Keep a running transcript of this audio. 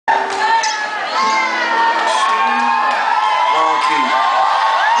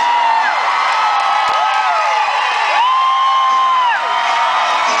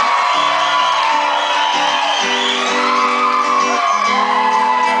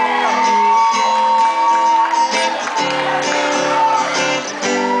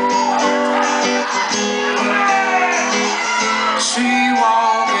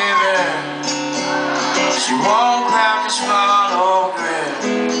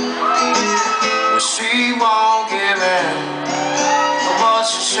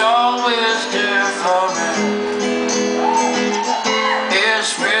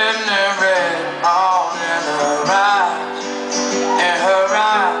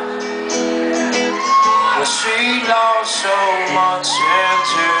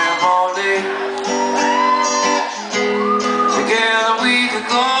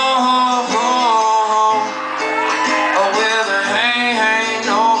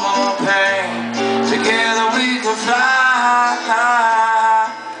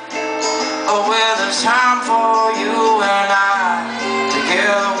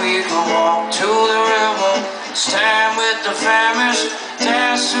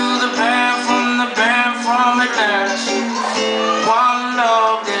Dance to the band from Atlantis. One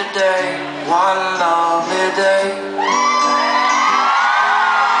lovely day, one lovely day.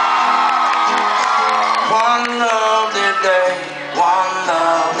 One lovely day, one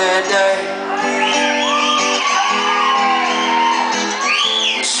lovely day.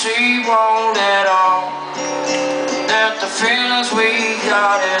 She won't let on that the feelings we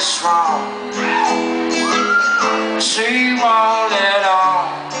got is strong. She won't let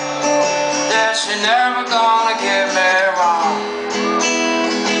on that she never gonna get me wrong.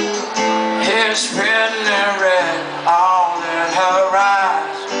 It's written in red all in her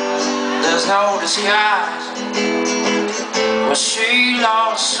eyes. There's no disguise. Well, she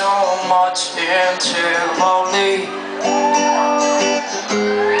lost so much intimately.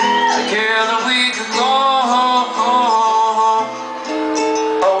 Together we could go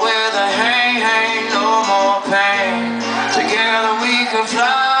with a hey, no more pain. Together we could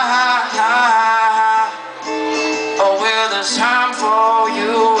fly. Where there's time for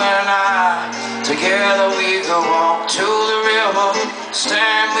you and I. Together we could walk to the river,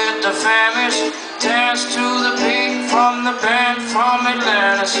 stand with the families, dance to the beat from the band from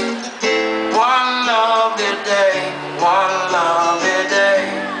Atlantis. One lovely day, one lovely day.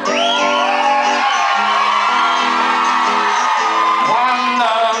 One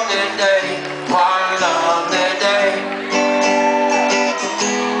lovely day, one lovely day.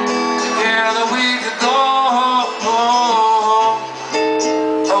 Together we could go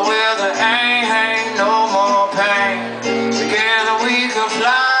where there ain't no more pain. Together we could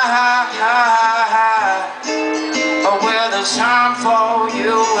fly where there's time for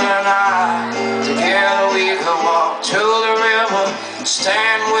you and I. Together we could walk to the river,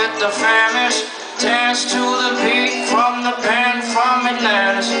 stand with the families, dance to the beat from the band from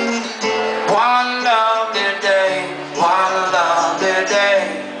Atlantis. One lovely day, one lovely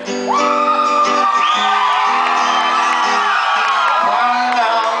day. One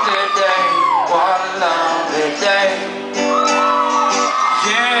lovely day, one lovely day.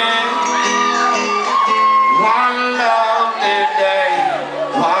 Yeah. One lovely day,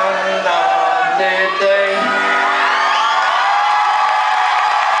 one lovely day.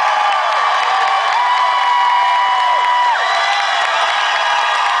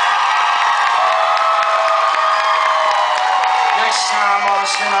 Next time,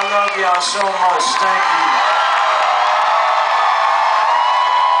 Austin, I love y'all so much. Thank you.